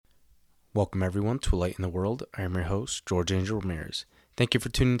Welcome everyone to Light in the World. I am your host, George Angel Ramirez. Thank you for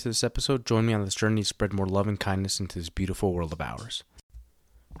tuning into this episode. Join me on this journey to spread more love and kindness into this beautiful world of ours.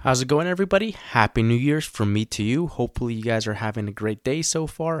 How's it going, everybody? Happy New Year's from me to you. Hopefully you guys are having a great day so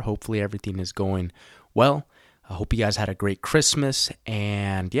far. Hopefully everything is going well. I hope you guys had a great Christmas.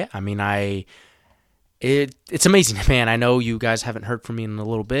 And it's amazing, man. I know you guys haven't heard from me in a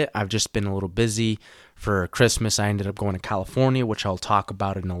little bit. I've just been a little busy. For Christmas, I ended up going to California, which I'll talk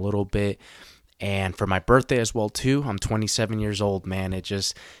about in a little bit. And for my birthday as well, too. I'm 27 years old, man.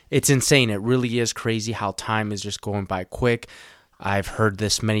 It's insane. It really is crazy how time is just going by quick. I've heard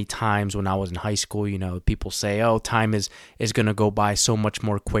this many times when I was in high school. You know, people say, "Oh, time is going to go by so much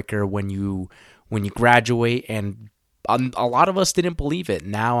more quicker when you graduate." And a lot of us didn't believe it.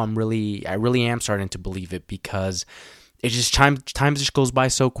 Now I really am starting to believe it because it's just time just goes by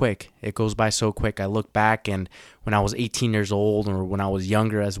so quick. It goes by so quick. I look back and when I was 18 years old or when I was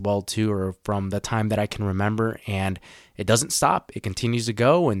younger as well too, or from the time that I can remember, and it doesn't stop. It continues to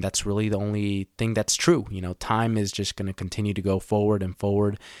go, and that's really the only thing that's true. You know, time is just going to continue to go forward and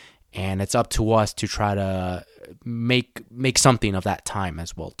forward, and it's up to us to try to make something of that time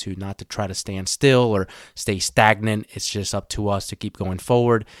as well too, not to try to stand still or stay stagnant. It's just up to us to keep going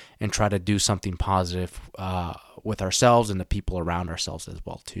forward and try to do something positive with ourselves and the people around ourselves as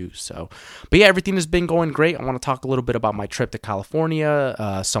well too. So, but yeah, everything has been going great. I want to talk a little bit about my trip to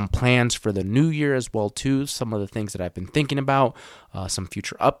California, some plans for the new year as well too, some of the things that I've been thinking about, some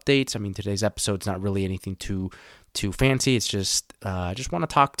future updates. I mean, today's episode's not really anything too fancy. It's just I just want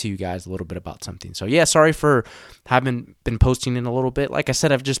to talk to you guys a little bit about something. So yeah, sorry for having been posting in a little bit. Like I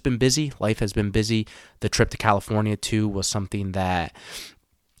said, I've just been busy. Life has been busy. The trip to California too was something that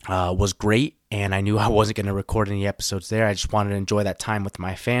was great, and I knew I wasn't going to record any episodes there. I just wanted to enjoy that time with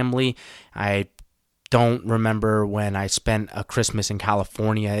my family. I don't remember when I spent a Christmas in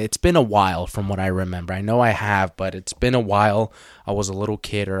California. It's been a while from what I remember. I know I have, but it's been a while. I was a little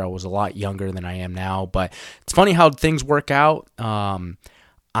kid, or I was a lot younger than I am now, but it's funny how things work out.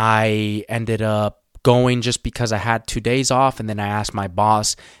 I ended up going just because I had 2 days off, and then I asked my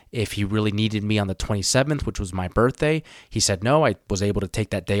boss if he really needed me on the 27th, which was my birthday. He said no. I was able to take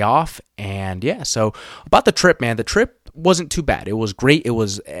that day off, and yeah, so about the trip, man, the trip wasn't too bad. It was great. It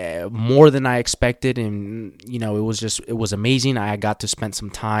was more than I expected, and you know, it was amazing. I got to spend some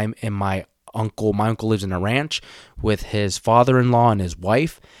time in my uncle lives in a ranch with his father-in-law and his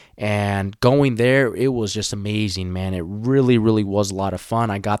wife, and going there, it was just amazing, man. It really was a lot of fun.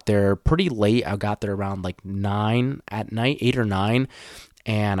 I got there pretty late. I got there around like 9 at night, 8 or 9,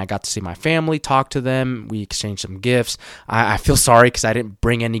 and I got to see my family, talk to them. We exchanged some gifts. I feel sorry because I didn't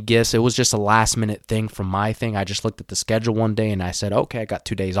bring any gifts. It was just a last minute thing from my thing. I just looked at the schedule one day and I said, okay, I got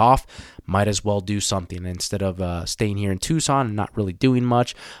 2 days off. Might as well do something. Instead of staying here in Tucson and not really doing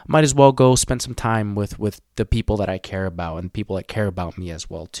much, might as well go spend some time with the people that I care about and people that care about me as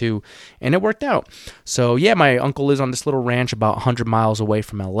well too. And it worked out. So yeah, my uncle lives on this little ranch about 100 miles away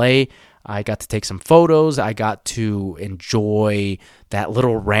from LA. I got to take some photos. I got to enjoy that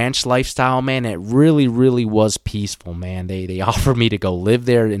little ranch lifestyle, man. It really was peaceful, man. They offered me to go live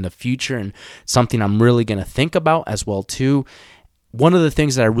there in the future, and something I'm really going to think about as well too. One of the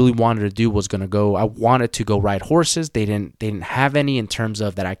things that I really wanted to do was I wanted to go ride horses. They didn't have any in terms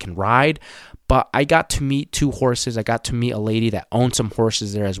of that I can ride, but I got to meet 2 horses. I got to meet a lady that owned some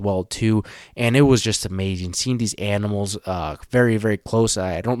horses there as well too, and it was just amazing seeing these animals very close.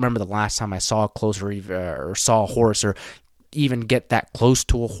 I don't remember the last time I saw a close or saw a horse or even get that close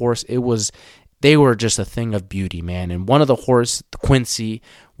to a horse. They were just a thing of beauty, man. And one of the horse, Quincy,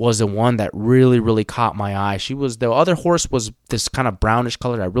 was the one that really caught my eye. The other horse was this kind of brownish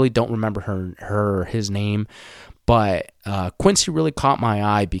color. I really don't remember his name, but Quincy really caught my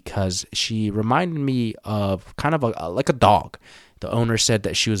eye because she reminded me of kind of like a dog. The owner said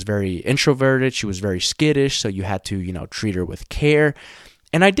that she was very introverted. She was very skittish, so you had to, treat her with care.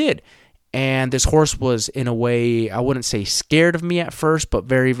 And I did. And this horse was, in a way, I wouldn't say scared of me at first, but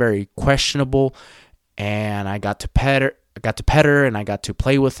very questionable. And I got to pet her, and I got to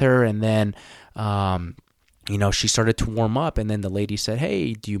play with her. And then, she started to warm up. And then the lady said,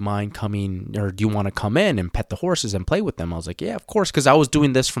 "Hey, do you mind coming, or do you want to come in and pet the horses and play with them?" I was like, "Yeah, of course," because I was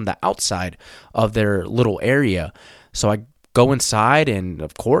doing this from the outside of their little area. So I go inside, and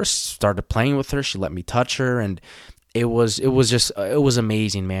of course, started playing with her. She let me touch her, and it was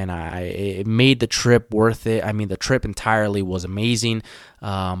amazing, man. It made the trip worth it. I mean, the trip entirely was amazing,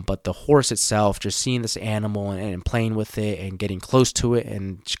 but the horse itself, just seeing this animal and playing with it and getting close to it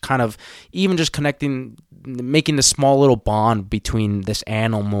and kind of even just connecting, making this small little bond between this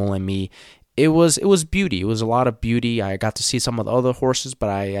animal and me, it was beauty. It was a lot of beauty. I got to see some of the other horses, but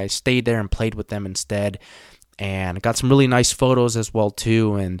I stayed there and played with them instead. And got some really nice photos as well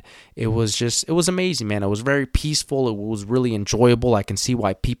too, and it was amazing, man. It was very peaceful. It was really enjoyable. I can see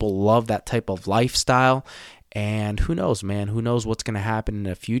why people love that type of lifestyle, and who knows, man, who knows what's going to happen in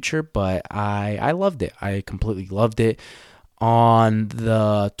the future, but I loved it. I completely loved it. On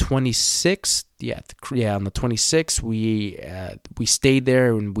the 26th, on the 26th, we stayed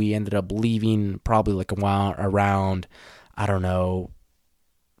there, and we ended up leaving probably like around, I don't know,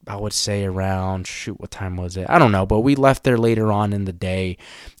 I would say around, what time was it? I don't know, but we left there later on in the day.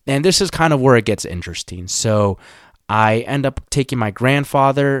 And this is kind of where it gets interesting. So I end up taking my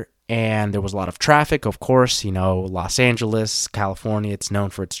grandfather, and there was a lot of traffic. Of course, Los Angeles, California, it's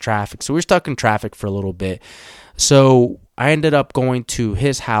known for its traffic. So we were stuck in traffic for a little bit. So I ended up going to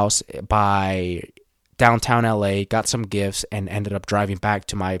his house by downtown LA, got some gifts, and ended up driving back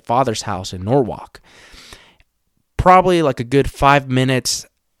to my father's house in Norwalk. Probably like a good 5 minutes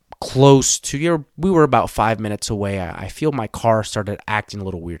we were about 5 minutes away. I feel my car started acting a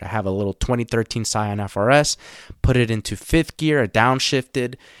little weird. I have a little 2013 Scion FRS, put it into fifth gear, I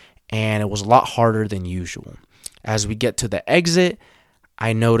downshifted, and it was a lot harder than usual. As we get to the exit,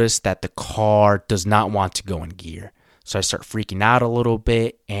 I noticed that the car does not want to go in gear. So I start freaking out a little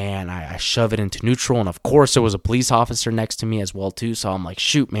bit, and I shove it into neutral, and of course there was a police officer next to me as well too, so I'm like,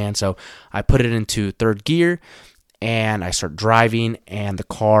 shoot, man. So I put it into third gear, and I start driving, and the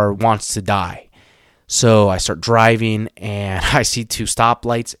car wants to die. So I start driving, and I see two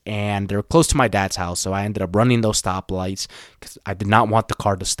stoplights, and they're close to my dad's house. So I ended up running those stoplights because I did not want the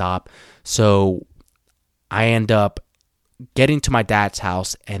car to stop. So I end up getting to my dad's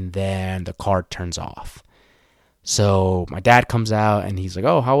house, and then the car turns off. So my dad comes out, and he's like,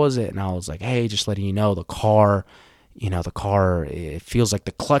 oh, how was it? And I was like, hey, just letting you know, the car, it feels like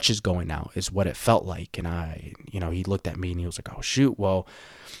the clutch is going out, is what it felt like. And he looked at me, and he was like, oh, shoot. Well,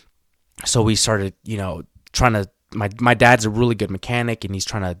 so we started, trying to, my dad's a really good mechanic, and he's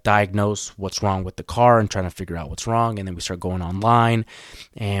trying to diagnose what's wrong with the car and trying to figure out what's wrong. And then we start going online,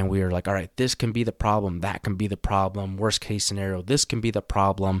 and we were like, all right, this can be the problem. That can be the problem. Worst case scenario, this can be the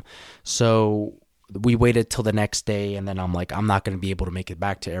problem. So we waited till the next day, and then I'm like, I'm not going to be able to make it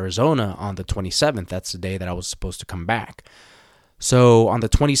back to Arizona on the 27th. That's the day that I was supposed to come back. So on the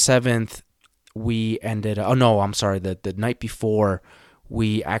 27th, the night before,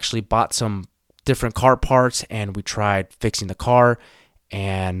 we actually bought some different car parts, and we tried fixing the car,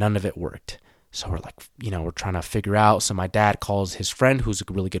 and none of it worked. So we're like, we're trying to figure out. So my dad calls his friend, who's a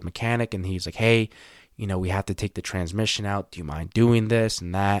really good mechanic, and he's like, hey, we have to take the transmission out. Do you mind doing this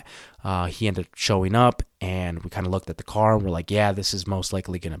and that? He ended up showing up, and we kind of looked at the car, and we're like, yeah, this is most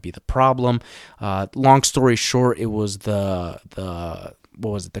likely going to be the problem. Long story short, it was the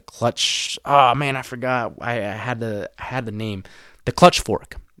clutch? Oh man, I forgot. I had the name. The clutch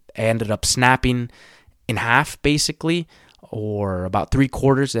fork. I ended up snapping in half, basically, or about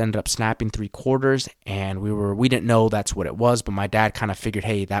 3/4. It ended up snapping 3/4, and we didn't know that's what it was, but my dad kind of figured,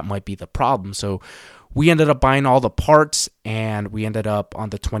 hey, that might be the problem. So we ended up buying all the parts, and we ended up on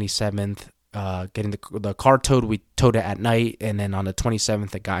the 27th getting the car towed. We towed it at night, and then on the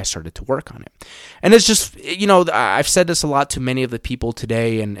 27th, the guy started to work on it. And it's just, I've said this a lot to many of the people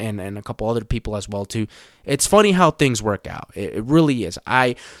today, and a couple other people as well too. It's funny how things work out. It really is.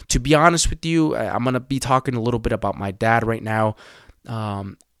 To be honest with you, I'm going to be talking a little bit about my dad right now.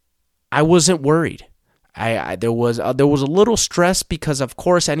 I wasn't worried. There was a little stress because, of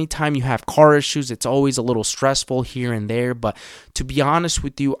course, anytime you have car issues, it's always a little stressful here and there. But to be honest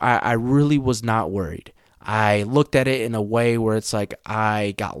with you, I really was not worried. I looked at it in a way where it's like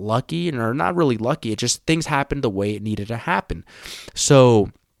I got lucky, or not really lucky. It just, things happened the way it needed to happen. So,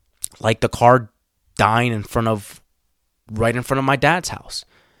 like the car dying right in front of my dad's house.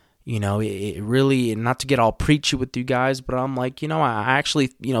 It really, not to get all preachy with you guys, but I'm like, I actually,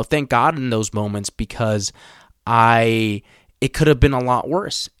 thank God in those moments, because it could have been a lot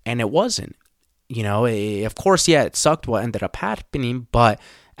worse, and it wasn't. Of course, yeah, it sucked what ended up happening, but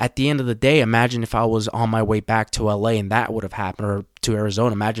at the end of the day, imagine if I was on my way back to LA and that would have happened, or to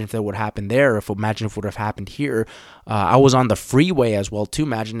Arizona. Imagine if that would have happened there. Imagine if it would have happened here. I was on the freeway as well too.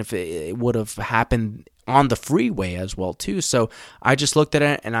 Imagine if it would have happened on the freeway as well too. So I just looked at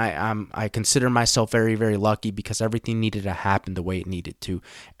it, and I consider myself very, very lucky, because everything needed to happen the way it needed to.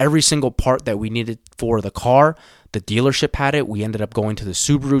 Every single part that we needed for the car, the dealership had it. We ended up going to the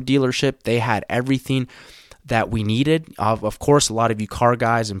Subaru dealership. They had everything that we needed. Of course, a lot of you car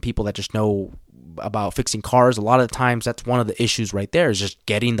guys and people that just know about fixing cars, a lot of the times that's one of the issues right there, is just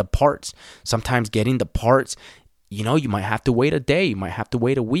getting the parts. Sometimes getting the parts you might have to wait a day, you might have to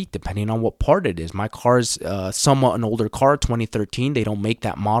wait a week, depending on what part it is. My car's somewhat an older car, 2013. They don't make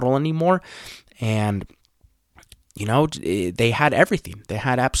that model anymore. And, they had everything. They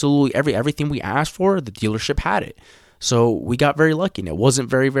had absolutely everything we asked for. The dealership had it. So we got very lucky, and it wasn't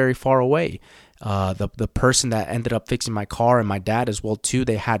very, very far away. The person that ended up fixing my car, and my dad as well too,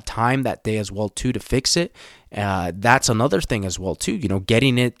 they had time that day as well too to fix it. That's another thing as well too,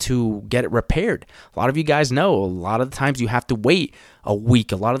 getting it to get it repaired. A lot of you guys know, a lot of the times you have to wait a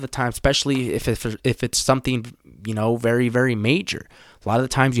week. A lot of the time, especially if it's something, very, very major. A lot of the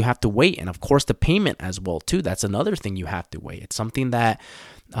times you have to wait. And of course the payment as well too. That's another thing you have to wait. It's something that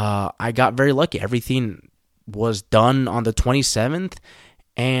I got very lucky. Everything was done on the 27th.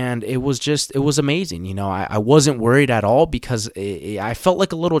 And it was amazing. I wasn't worried at all because I felt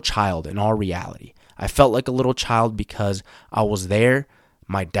like a little child in all reality. I felt like a little child because I was there.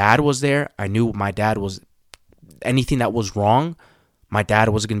 My dad was there. I knew my dad was, anything that was wrong, my dad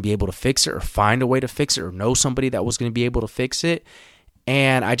was going to be able to fix it or find a way to fix it or know somebody that was going to be able to fix it.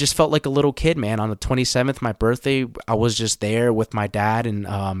 And I just felt like a little kid, man. On the 27th, my birthday, I was just there with my dad and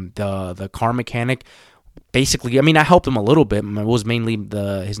the car mechanic. Basically, I helped him a little bit. It was mainly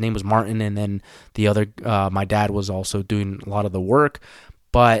his name was Martin, and then the other, my dad was also doing a lot of the work.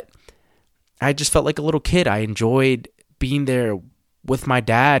 But I just felt like a little kid. I enjoyed being there with my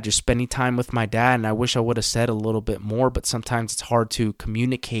dad, just spending time with my dad. And I wish I would have said a little bit more, but sometimes it's hard to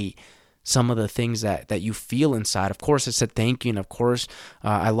communicate some of the things that you feel inside. Of course, I said thank you, and of course,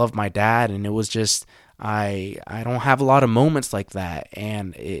 I love my dad, and it was just, I don't have a lot of moments like that,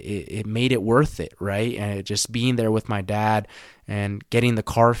 and it made it worth it, right? And just being there with my dad and getting the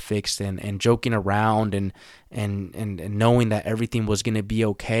car fixed and joking around and knowing that everything was going to be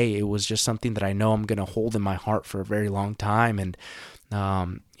okay. It was just something that I know I'm going to hold in my heart for a very long time. And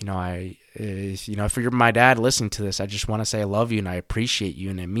if you're my dad listening to this, I just want to say I love you and I appreciate you,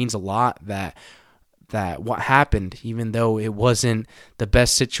 and it means a lot that what happened, even though it wasn't the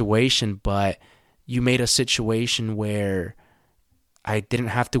best situation, but you made a situation where I didn't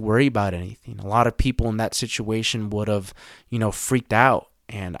have to worry about anything. A lot of people in that situation would have, freaked out,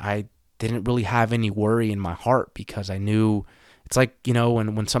 and I didn't really have any worry in my heart because I knew it's like,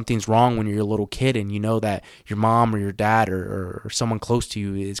 when something's wrong when you're a little kid and you know that your mom or your dad or someone close to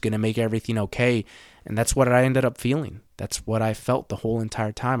you is going to make everything okay. And that's what I ended up feeling. That's what I felt the whole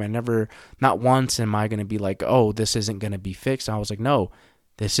entire time. Not once am I going to be like, oh, this isn't going to be fixed. I was like, no,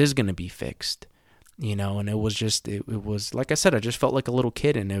 this is going to be fixed. And it was just, it was, like I said, I just felt like a little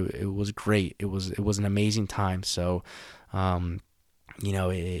kid, and it was great. It was an amazing time. So, I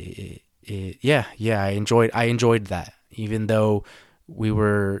enjoyed that, even though we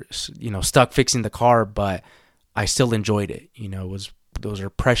were, stuck fixing the car, but I still enjoyed it. Those are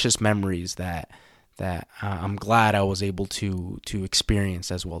precious memories that I'm glad I was able to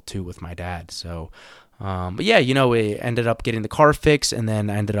experience as well too with my dad. So, but yeah, we ended up getting the car fixed, and then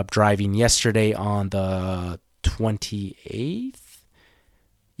I ended up driving yesterday on the 28th.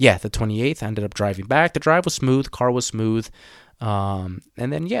 Yeah, the 28th. I ended up driving back. The drive was smooth. Car was smooth. And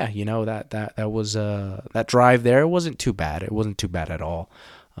then, that was, that drive there wasn't too bad. It wasn't too bad at all.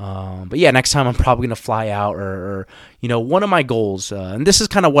 But yeah, next time I'm probably going to fly out or one of my goals, and this is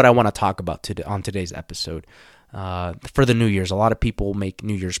kind of what I want to talk about on today's episode. For the New Year's, a lot of people make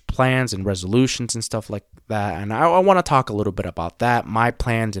New Year's plans and resolutions and stuff like that, and I want to talk a little bit about that, my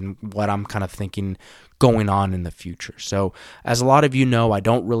plans, and what I'm kind of thinking going on in the future. So, as a lot of you know, I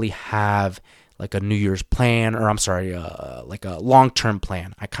don't really have like a New Year's plan, or like a long-term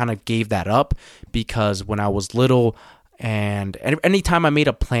plan. I kind of gave that up because when I was little, and anytime I made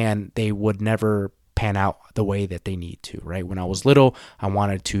a plan, they would never pan out the way that they need to, right? When I was little, I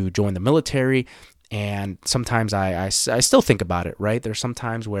wanted to join the military. And sometimes I still think about it, right? There's some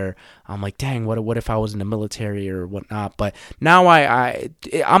times where I'm like, dang, what if I was in the military or whatnot? But now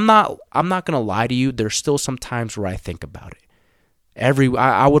I'm not gonna lie to you. There's still some times where I think about it.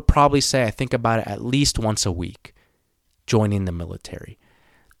 I would probably say I think about it at least once a week, joining the military.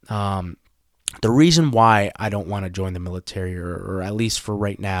 The reason why I don't want to join the military, or at least for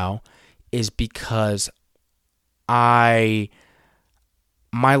right now, is because my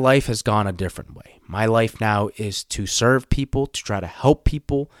life has gone a different way. My life now is to serve people, to try to help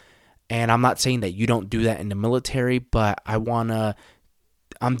people. And I'm not saying that you don't do that in the military, but I'm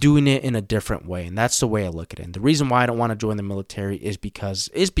doing it in a different way. And that's the way I look at it. And the reason why I don't want to join the military is because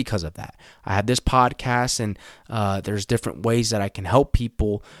of that. I have this podcast, and there's different ways that I can help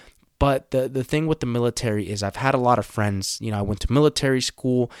people. But the thing with the military is I've had a lot of friends. I went to military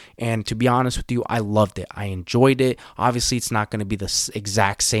school, and to be honest with you, I loved it. I enjoyed it. Obviously, it's not going to be the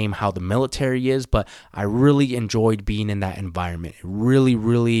exact same how the military is, but I really enjoyed being in that environment. Really,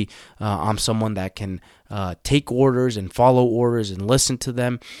 really, I'm someone that can take orders and follow orders and listen to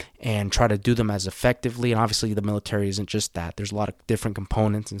them and try to do them as effectively. And obviously the military isn't just that. There's a lot of different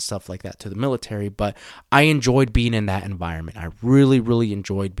components and stuff like that to the military, but I enjoyed being in that environment. I really, really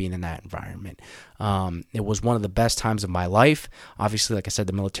enjoyed being in that environment. It was one of the best times of my life. Obviously, like I said,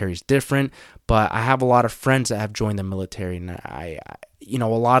 the military is different, but I have a lot of friends that have joined the military, and I a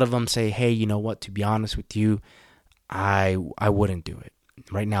lot of them say, hey, you know what, to be honest with you, I wouldn't do it.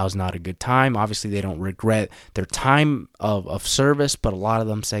 Right now is not a good time. Obviously, they don't regret their time of service, but a lot of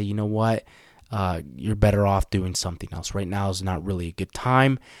them say, you know what, you're better off doing something else. Right now is not really a good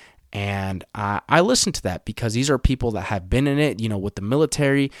time. And I listen to that because these are people that have been in it, with the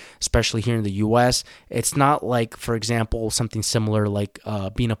military, especially here in the U.S. It's not like, for example, something similar like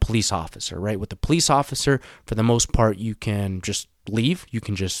being a police officer, right? With the police officer, for the most part, you can just leave. You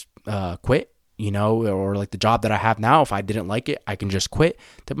can just quit. Or like the job that I have now, if I didn't like it, I can just quit.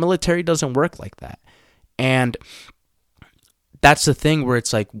 The military doesn't work like that. And that's the thing where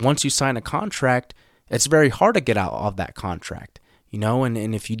it's like once you sign a contract, it's very hard to get out of that contract,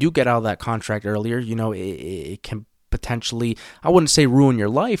 and if you do get out of that contract earlier, it can potentially, I wouldn't say ruin your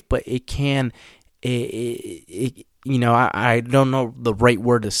life, but it can, I don't know the right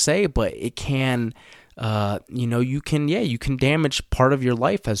word to say, but it can, you can damage part of your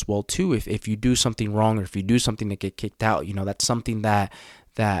life as well too if you do something wrong or if you do something to get kicked out. That's something that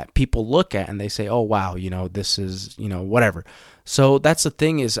people look at and they say, oh wow, this is whatever. So that's the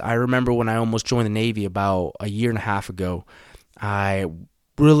thing is, I remember when I almost joined the Navy about a year and a half ago, I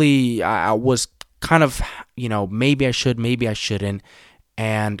was kind of maybe I should, maybe I shouldn't,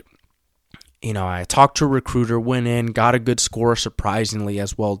 and I talked to a recruiter, went in, got a good score surprisingly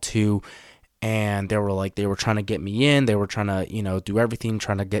as well too. And they were trying to get me in. They were trying to, do everything,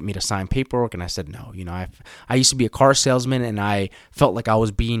 trying to get me to sign paperwork. And I said, no, I used to be a car salesman, and I felt like I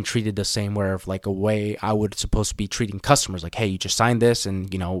was being treated the same way of like a way I would supposed to be treating customers. Like, hey, you just signed this,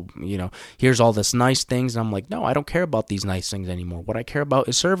 and here's all this nice things. And I'm like, no, I don't care about these nice things anymore. What I care about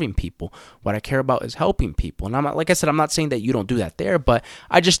is serving people. What I care about is helping people. And I'm not, like I said, I'm not saying that you don't do that there, but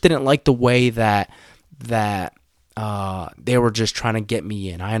I just didn't like the way that they were just trying to get me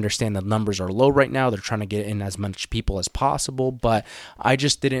in. I understand the numbers are low right now. They're trying to get in as much people as possible, but I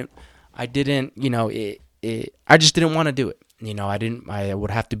just didn't, I just didn't want to do it. I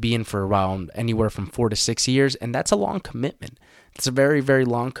would have to be in for around anywhere from 4 to 6 years. And that's a long commitment. It's a very, very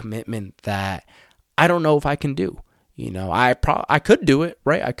long commitment that I don't know if I can do. I could do it,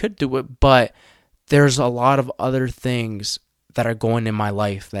 right? I could do it, but there's a lot of other things that are going in my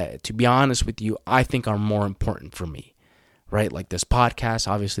life that, to be honest with you, I think are more important for me, right? Like this podcast.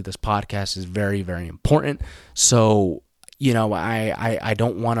 Obviously, this podcast is very, very important. So, I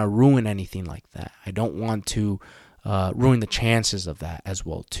don't want to ruin anything like that. I don't want to ruin the chances of that as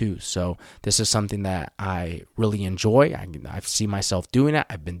well too. So this is something that I really enjoy. I see myself doing it.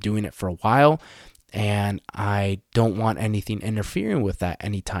 I've been doing it for a while, and I don't want anything interfering with that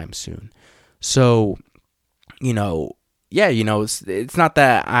anytime soon. So, it's not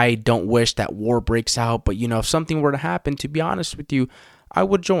that I don't wish that war breaks out, but, if something were to happen, to be honest with you, I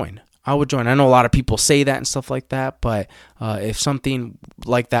would join. I know a lot of people say that and stuff like that, but if something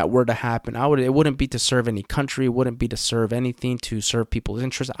like that were to happen, it wouldn't be to serve any country, it wouldn't be to serve anything, to serve people's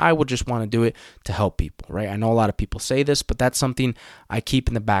interests. I would just want to do it to help people, right? I know a lot of people say this, but that's something I keep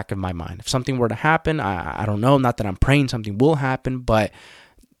in the back of my mind. If something were to happen, I don't know, not that I'm praying something will happen, but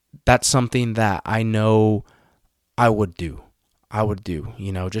that's something that I know I would do,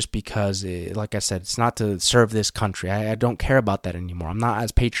 just because, like I said, it's not to serve this country. I don't care about that anymore. I'm not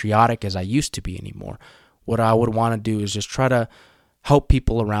as patriotic as I used to be anymore. What I would want to do is just try to help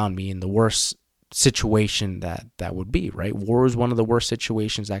people around me in the worst situation that would be, right? War is one of the worst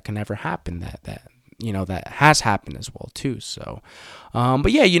situations that can ever happen, that has happened as well too. So,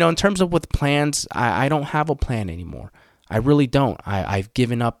 but yeah, in terms of with plans, I don't have a plan anymore. I really don't. I've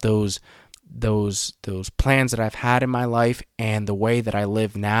given up those plans that I've had in my life, and the way that I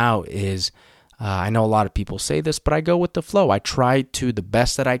live now is, I know a lot of people say this, but I go with the flow. I try to the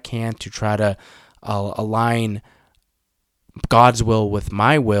best that I can to try to align God's will with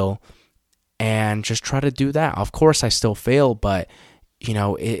my will, and just try to do that. Of course, I still fail, but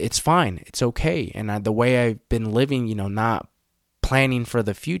it's fine. It's okay. And the way I've been living, not planning for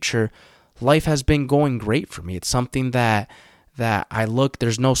the future, life has been going great for me. It's something that that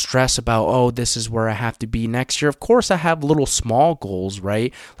there's no stress about, oh, this is where I have to be next year. Of course, I have little small goals,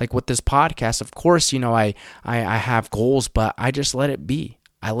 right? Like with this podcast, of course, I have goals, but I just let it be.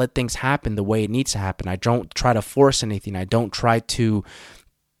 I let things happen the way it needs to happen. I don't try to force anything. I don't try to,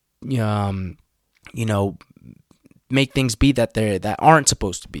 make things be that aren't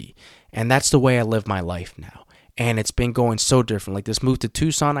supposed to be. And that's the way I live my life now. And it's been going so different. Like this move to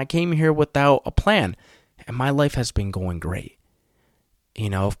Tucson, I came here without a plan, and my life has been going great.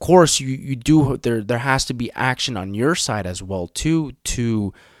 Of course, you do. There has to be action on your side as well too,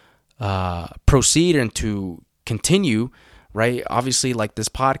 to proceed and to continue. Right? Obviously, like this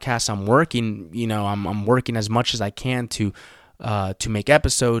podcast, I'm working. I'm working as much as I can to make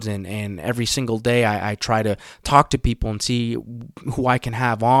episodes, and every single day I try to talk to people and see who I can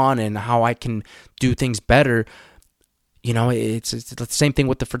have on and how I can do things better. It's the same thing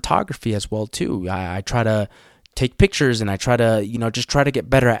with the photography as well too. I try to take pictures, and I try to, just try to get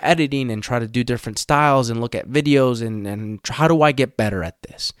better at editing and try to do different styles and look at videos and how do I get better at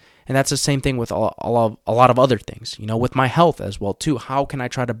this? And that's the same thing with a lot of other things, with my health as well too. How can I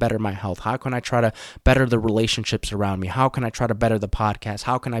try to better my health? How can I try to better the relationships around me? How can I try to better the podcast?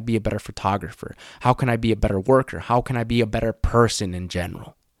 How can I be a better photographer? How can I be a better worker? How can I be a better person in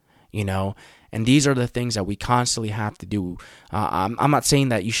general? And these are the things that we constantly have to do. I'm not saying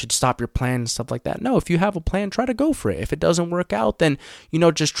that you should stop your plan and stuff like that. No, if you have a plan, try to go for it. If it doesn't work out, then,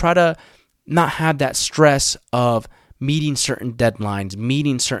 just try to not have that stress of meeting certain deadlines,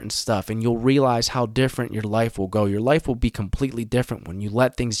 meeting certain stuff, and you'll realize how different your life will go. Your life will be completely different when you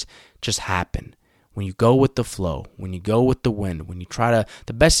let things just happen. When you go with the flow, when you go with the wind, when you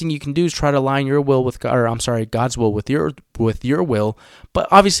the best thing you can do is try to align your will with God's will with your will. But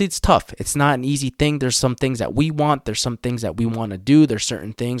obviously it's tough. It's not an easy thing. There's some things that we want. There's some things that we want to do. There's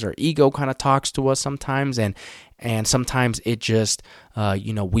certain things our ego kind of talks to us sometimes, and sometimes it just,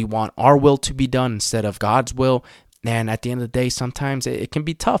 we want our will to be done instead of God's will. And at the end of the day, sometimes it can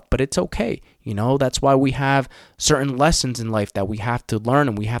be tough, but it's okay. That's why we have certain lessons in life that we have to learn,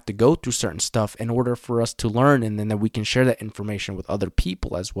 and we have to go through certain stuff in order for us to learn, and then that we can share that information with other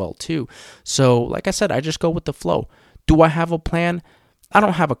people as well too. So like I said, I just go with the flow. Do I have a plan? I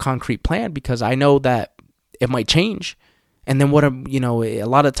don't have a concrete plan because I know that it might change. And then a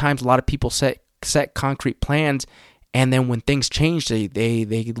lot of times, a lot of people set concrete plans, and then when things change,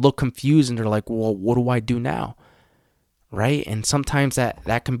 they look confused and they're like, well, what do I do now? Right? And sometimes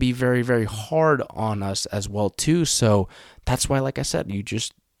that can be very, very hard on us as well too. So that's why, like I said, you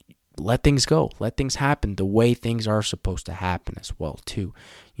just let things go, let things happen the way things are supposed to happen as well too.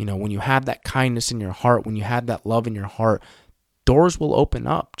 When you have that kindness in your heart, when you have that love in your heart, doors will open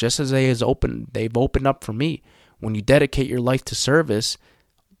up just as they've opened up for me. When you dedicate your life to service,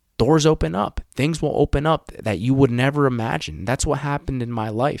 doors open up. Things will open up that you would never imagine. That's what happened in my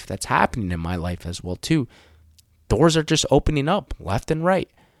life. That's happening in my life as well too. Doors are just opening up left and right.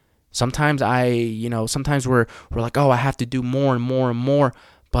 Sometimes sometimes we're like, oh, I have to do more and more and more,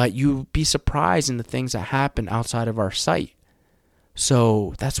 but you'd be surprised in the things that happen outside of our sight.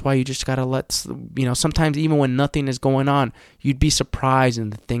 So that's why you just got to sometimes even when nothing is going on, you'd be surprised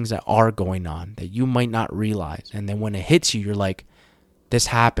in the things that are going on that you might not realize. And then when it hits you, you're like, this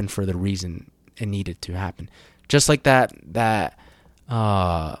happened for the reason it needed to happen. Just like that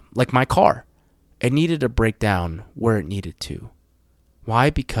like my car. It needed to break down where it needed to. Why?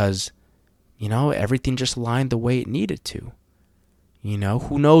 Because, everything just aligned the way it needed to.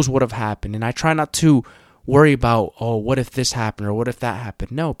 Who knows what have happened? And I try not to worry about, oh, what if this happened or what if that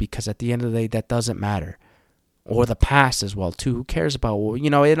happened? No, because at the end of the day, that doesn't matter. Or the past as well, too. Who cares about,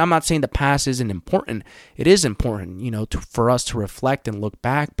 and I'm not saying the past isn't important. It is important, for us to reflect and look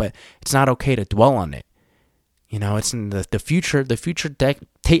back, but it's not okay to dwell on it. It's in the future. The future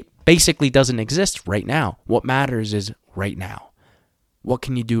basically doesn't exist right now. What matters is right now. What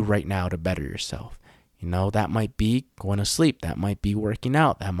can you do right now to better yourself? That might be going to sleep. That might be working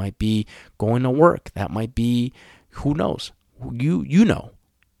out. That might be going to work. That might be, who knows? You know.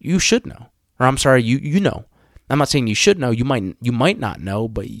 You should know. Or I'm sorry, you know. I'm not saying you should know. You might not know,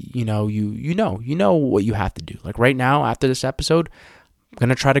 but you know what you have to do. Like right now, after this episode, I'm going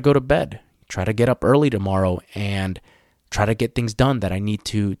to try to go to bed. Try to get up early tomorrow and try to get things done that I need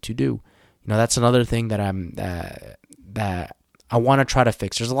to do. That's another thing that that I want to try to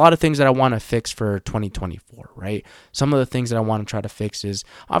fix. There's a lot of things that I want to fix for 2024, right? Some of the things that I want to try to fix is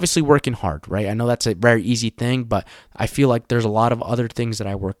obviously working hard, right? I know that's a very easy thing, but I feel like there's a lot of other things that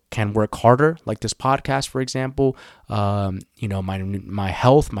I can work harder, like this podcast, for example. My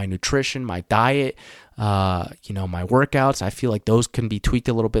health, my nutrition, my diet, my workouts. I feel like those can be tweaked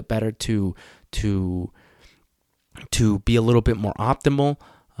a little bit better to to be a little bit more optimal.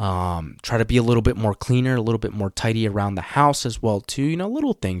 Try to be a little bit more cleaner, a little bit more tidy around the house as well too.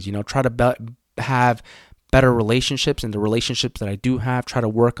 Little things. Try to have better relationships, and the relationships that I do have, try to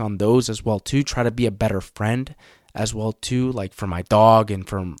work on those as well too. Try to be a better friend as well too, like for my dog and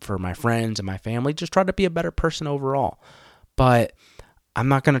for my friends and my family. Just try to be a better person overall. But I'm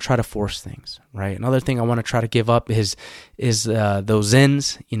not going to try to force things, right? Another thing I want to try to give up is those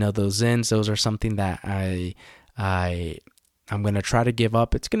Zins. Those Zins, those are something that I'm going to try to give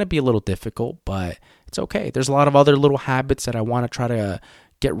up. It's going to be a little difficult, but it's okay. There's a lot of other little habits that I want to try to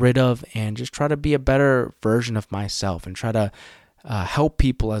get rid of, and just try to be a better version of myself, and try to help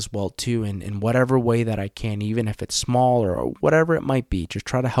people as well too, in whatever way that I can, even if it's small or whatever it might be. Just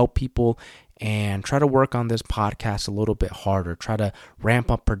try to help people and try to work on this podcast a little bit harder. Try to ramp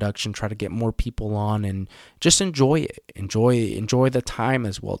up production, try to get more people on, and just enjoy it. Enjoy the time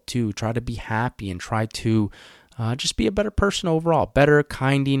as well too. Try to be happy and try to just be a better person overall, better,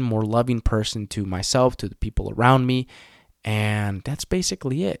 kinding, more loving person to myself, to the people around me. And that's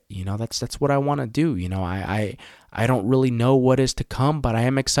basically it. That's what I want to do. I don't really know what is to come, but I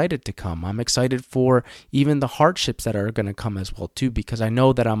am excited to come. I'm excited for even the hardships that are going to come as well too, because I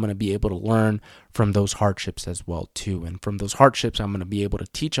know that I'm going to be able to learn from those hardships as well too. And from those hardships, I'm going to be able to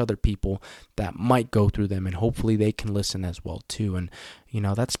teach other people that might go through them, and hopefully they can listen as well too. And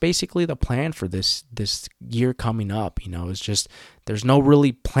that's basically the plan for this year coming up. It's just, there's no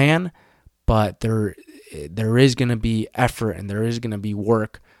really plan, but there is going to be effort, and there is going to be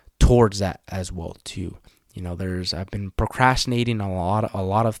work towards that as well too. I've been procrastinating a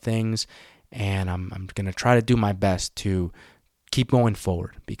lot of things, and I'm going to try to do my best to keep going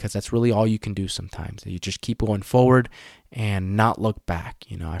forward, because that's really all you can do sometimes. You just keep going forward and not look back.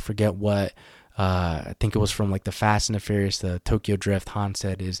 I forget what, I think it was from like the Fast and the Furious, the Tokyo Drift. Han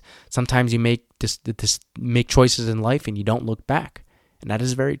said is sometimes you make make choices in life and you don't look back, and that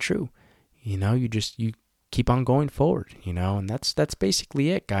is very true. You keep on going forward, and that's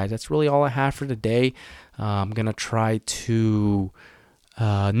basically it, guys. That's really all I have for today. I'm going to try to,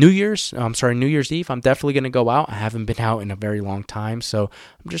 New Year's Eve, I'm definitely going to go out. I haven't been out in a very long time, so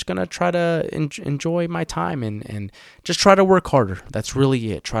I'm just going to try to enjoy my time and just try to work harder. That's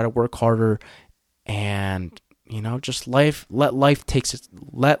really it. Try to work harder, and, just let life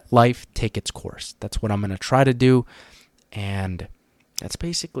take its course. That's what I'm going to try to do, and that's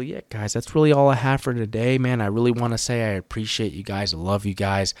basically it, guys. That's really all I have for today, man. I really want to say I appreciate you guys. I love you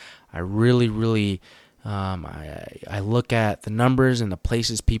guys. I really, really, I look at the numbers and the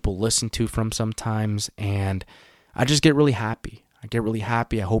places people listen to from sometimes, and I just get really happy. I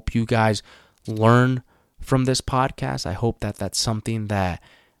hope you guys learn from this podcast. I hope that that's something that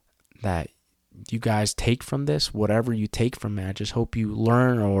you guys take from this, whatever you take from it. I just hope you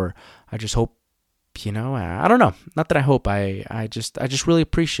learn, or I just hope, I don't know. Not that I hope. I just really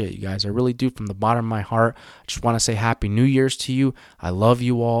appreciate you guys. I really do, from the bottom of my heart. I just want to say Happy New Year's to you. I love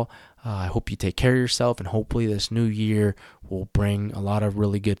you all. I hope you take care of yourself, and hopefully this new year will bring a lot of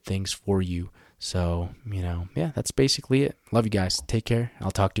really good things for you. So, that's basically it. Love you guys. Take care.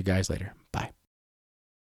 I'll talk to you guys later.